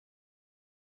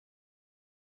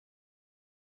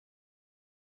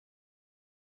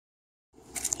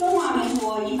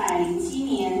国107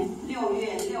年6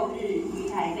月6日于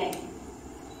台北。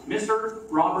Mr.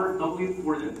 Robert W.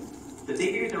 Forden, the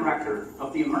Deputy Director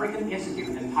of the American Institute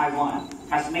in Taiwan,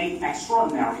 has made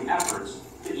extraordinary efforts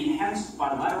to enhance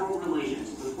bilateral relations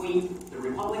between the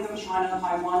Republic of China,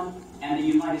 Taiwan, and the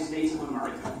United States of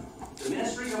America. The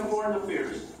Ministry of Foreign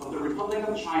Affairs of the Republic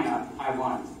of China,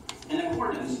 Taiwan, in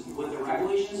accordance with the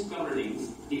regulations governing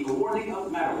the awarding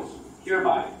of medals,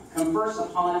 hereby confers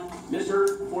upon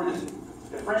Mr. Forden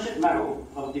the Friendship Medal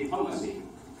of Diplomacy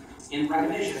in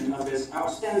recognition of his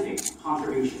outstanding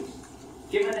contributions,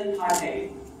 given in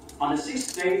Taipei on the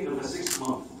 6th day of the 6th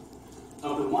month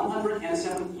of the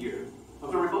 107th year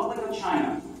of the Republic of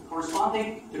China,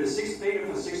 corresponding to the 6th day of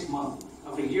the 6th month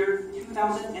of the year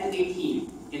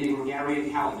 2018 in the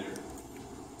Gregorian calendar.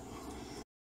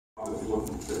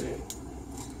 Today.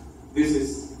 This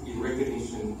is in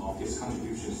recognition of his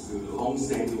contributions to the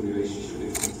long-standing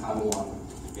relationship between Taiwan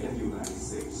and the United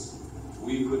States.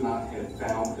 We could not have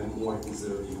found a more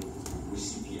deserving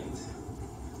recipient.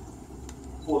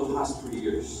 For the past 3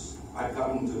 years, I've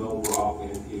gotten to know Rob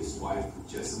and his wife,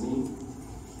 Jasmine.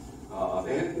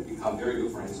 They have become very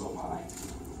good friends of mine.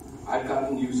 I've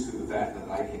gotten used to the fact that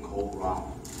I can call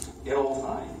Rob at all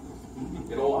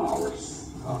times, at all hours,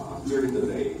 during the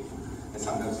day, and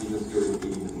sometimes even during the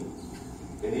evening.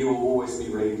 And he will always be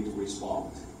ready to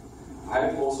respond. I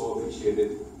have also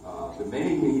appreciated the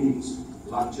many meetings,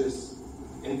 lunches,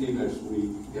 and dinners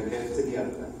we have had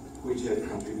together, which have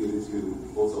contributed to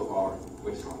both of our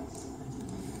restaurants.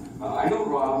 I know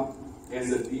Rob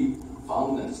has a deep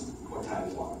fondness for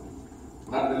Taiwan,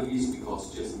 not the least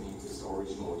because Jasmine is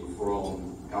originally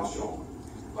from Kaohsiung,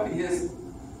 but he has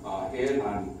had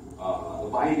an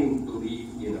abiding belief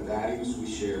in the values we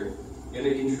share and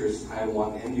the interests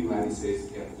Taiwan and the United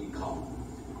States have in common.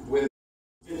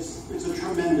 It's a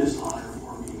tremendous honor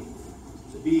for me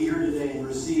to be here today and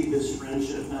receive this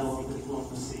Friendship Medal of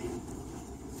Diplomacy.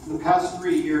 The past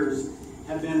 3 years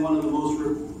have been one of the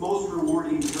most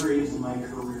rewarding periods in my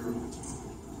career.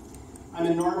 I'm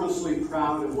enormously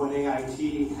proud of what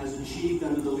AIT has achieved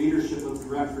under the leadership of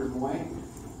Director Moy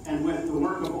and with the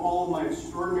work of all of my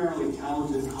extraordinarily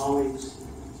talented colleagues,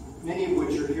 many of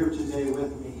which are here today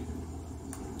with me.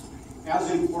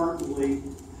 As importantly,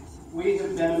 we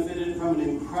have benefited from an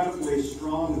incredibly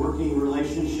strong working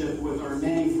relationship with our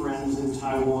many friends in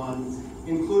Taiwan,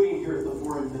 including here at the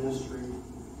Foreign Ministry.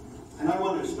 And I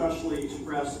want to especially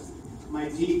express my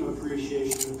deep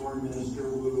appreciation of Foreign Minister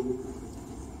Wu,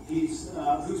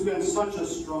 who's been such a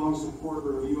strong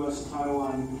supporter of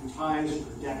U.S.-Taiwan ties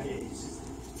for decades,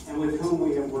 and with whom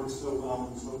we have worked so well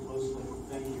and so closely.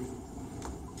 Thank you.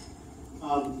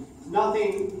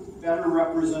 Nothing better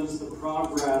represents the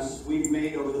progress we've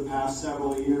made over the past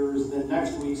several years than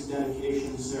next week's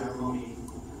dedication ceremony.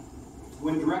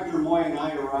 When Director Moy and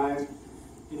I arrived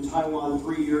in Taiwan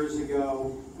 3 years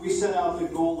ago, we set out the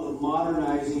goal of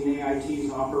modernizing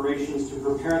AIT's operations to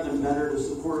prepare them better to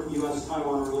support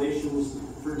U.S.-Taiwan relations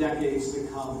for decades to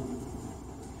come.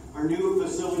 Our new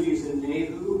facilities in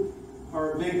Neihu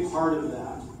are a big part of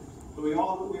that. But we've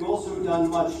also done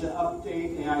much to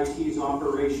update AIT's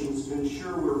operations to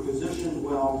ensure we're positioned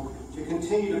well to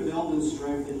continue to build and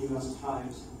strengthen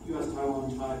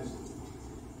U.S.-Taiwan ties.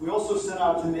 We also set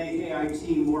out to make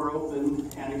AIT more open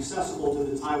and accessible to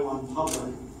the Taiwan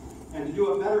public, and to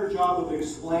do a better job of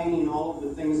explaining all of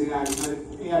the things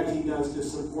AIT does to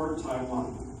support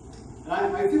Taiwan. And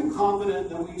I feel confident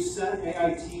that we've set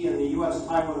AIT and the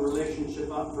U.S.-Taiwan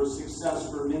relationship up for success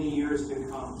for many years to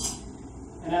come.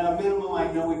 And at a minimum,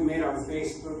 I know we've made our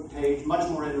Facebook page much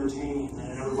more entertaining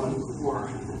than it ever was before.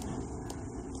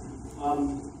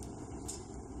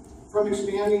 From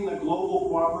expanding the Global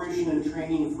Cooperation and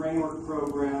Training Framework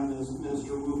Program, as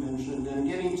Minister Wu mentioned, and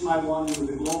getting Taiwan into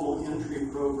the Global Entry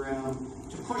Program,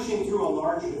 to pushing through a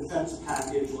large defense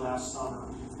package last summer,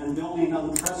 and building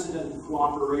unprecedented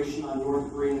cooperation on North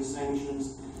Korean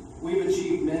sanctions, we've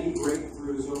achieved many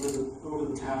breakthroughs over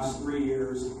the past 3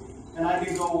 years. And I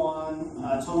could go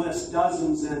on to list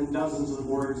dozens and dozens of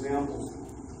more examples.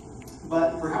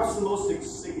 But perhaps the most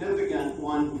significant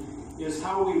one is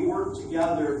how we work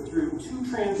together through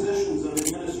 2 transitions of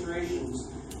administrations,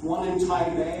 one in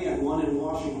Taipei and one in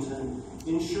Washington,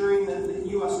 ensuring that the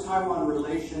U.S.-Taiwan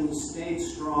relations stayed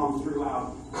strong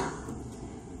throughout.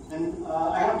 And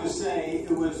I have to say,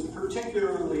 it was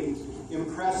particularly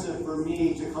impressive for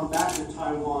me to come back to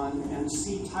Taiwan and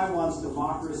see Taiwan's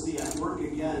democracy at work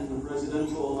again in the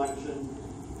presidential election,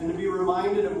 and to be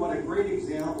reminded of what a great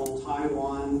example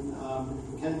Taiwan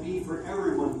can be for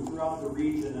everyone throughout the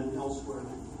region and elsewhere.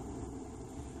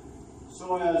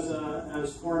 So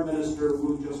as Foreign Minister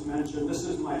Wu just mentioned, this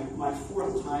is my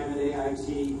fourth time at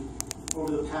AIT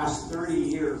over the past 30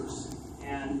 years,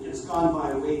 and it's gone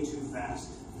by way too fast.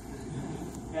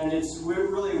 And it's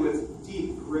really with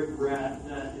deep regret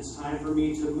that it's time for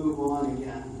me to move on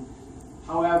again.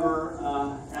 However,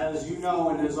 as you know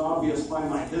and is obvious by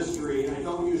my history, I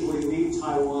don't usually leave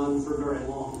Taiwan for very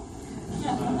long.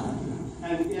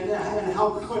 And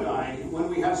how could I, when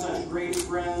we have such great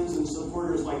friends and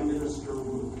supporters like Minister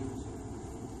Wu?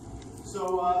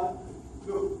 So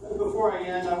before I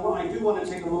end, I do want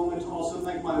to take a moment to also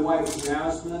thank my wife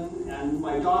Jasmine and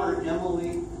my daughter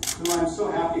Emily, who I'm so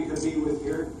happy to be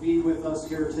with us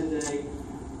here today.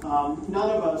 None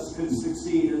of us could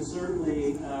succeed, and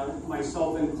certainly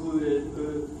myself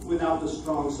included, without the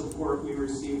strong support we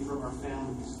received from our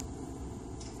families.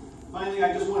 Finally,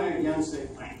 I just want to again say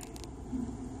thank you.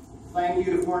 Thank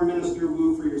you to Foreign Minister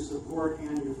Wu for your support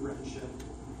and your friendship.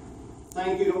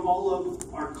 Thank you to all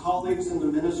of our colleagues in the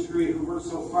ministry who worked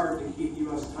so hard to keep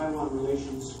U.S.-Taiwan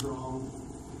relations strong.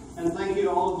 And thank you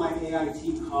to all of my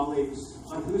AIT colleagues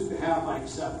on whose behalf I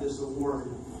accept this award.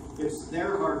 It's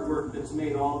their hard work that's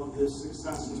made all of this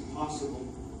successes possible.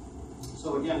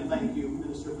 So again, thank you,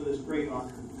 Minister, for this great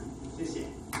honor. 谢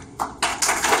谢。